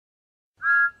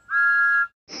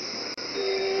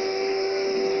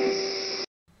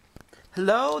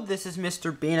Hello, this is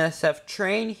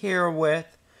MrBNSFtrain here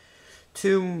with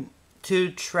two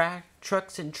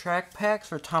trucks and track packs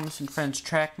for Thomas and Friends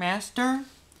Trackmaster.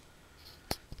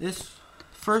 This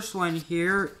first one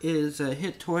here is a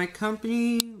hit toy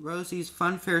company, Rosie's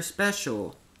Funfair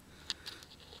Special.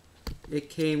 It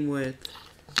came with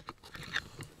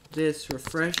this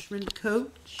refreshment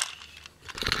coach,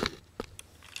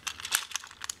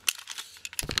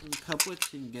 and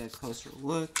couplets, you can get a closer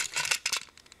look.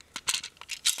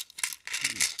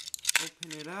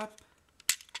 Open it up,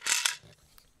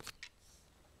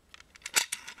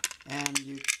 and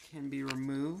you can be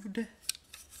removed,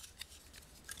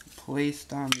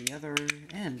 placed on the other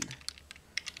end,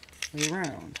 way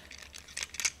around.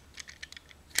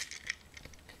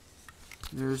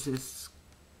 There's this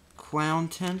clown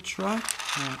tent truck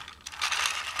that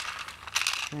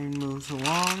train moves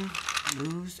along,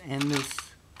 and this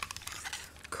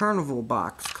carnival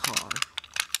box car.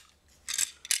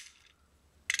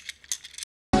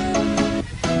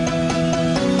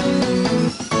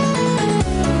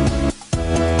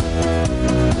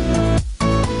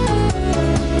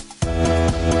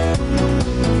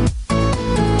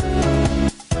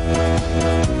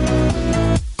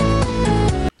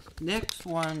 Next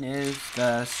one is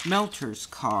the smelters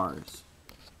cars.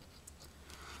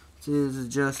 This is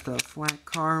just a flat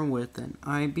car with an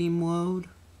I-beam load.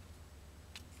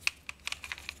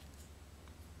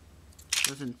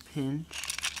 Doesn't pinch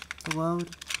the load.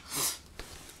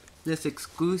 This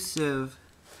exclusive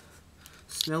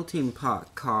smelting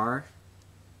pot car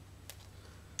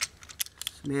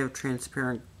is made of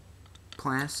transparent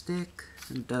plastic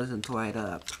and doesn't light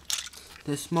up.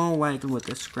 This small wagon with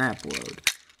a scrap load.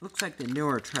 Looks like the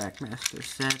newer Trackmaster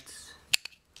sets.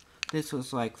 This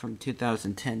was like from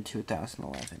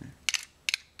 2010-2011.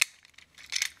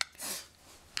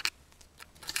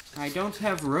 I don't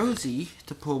have Rosie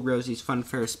to pull Rosie's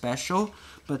Funfair Special,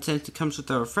 but since it comes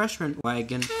with a refreshment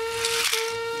wagon,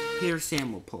 Peter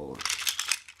Sam will pull it.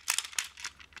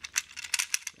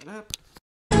 Get up.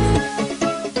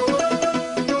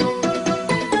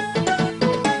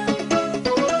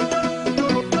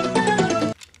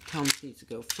 Thomas needs to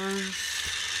go first.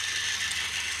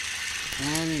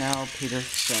 And now Peter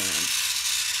Sam.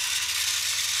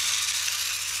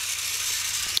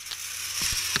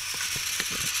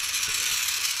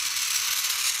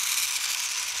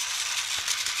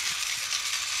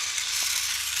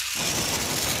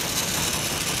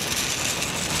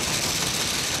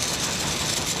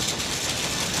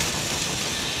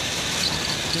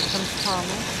 Here comes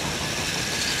Thomas.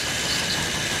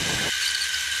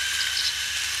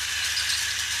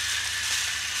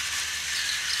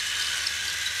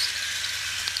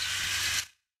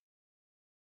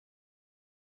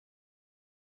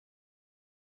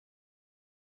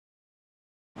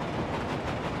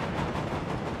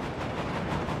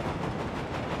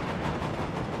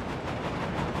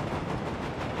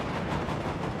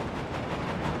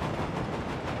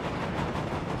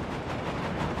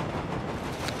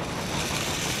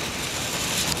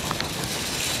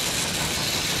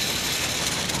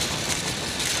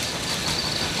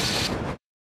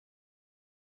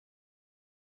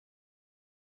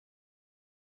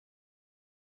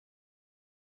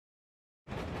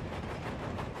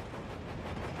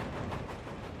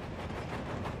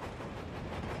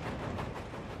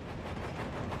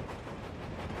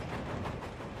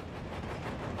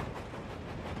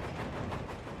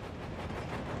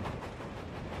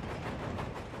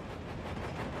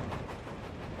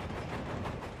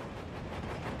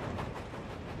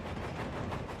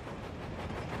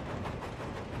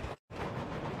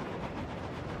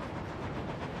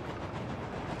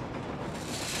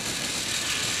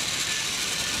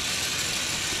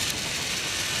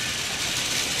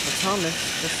 Thomas,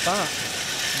 just stop.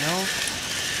 No,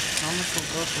 Thomas will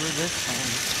go through this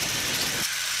time.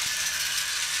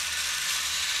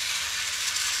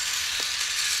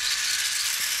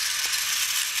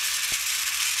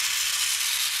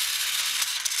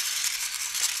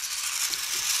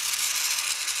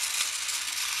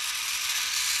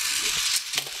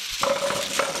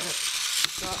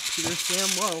 Stop, Peter Sam,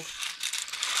 whoa.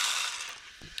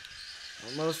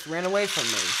 Almost ran away from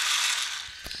me.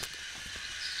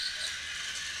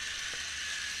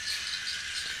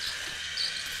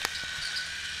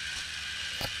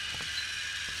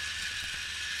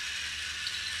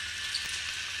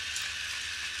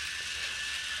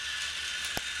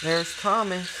 There's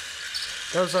Thomas.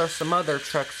 Those are some other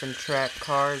trucks and track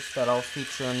cars that I'll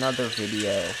feature in another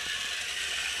video.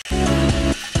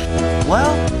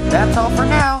 Well, that's all for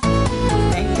now.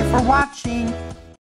 Thank you for watching.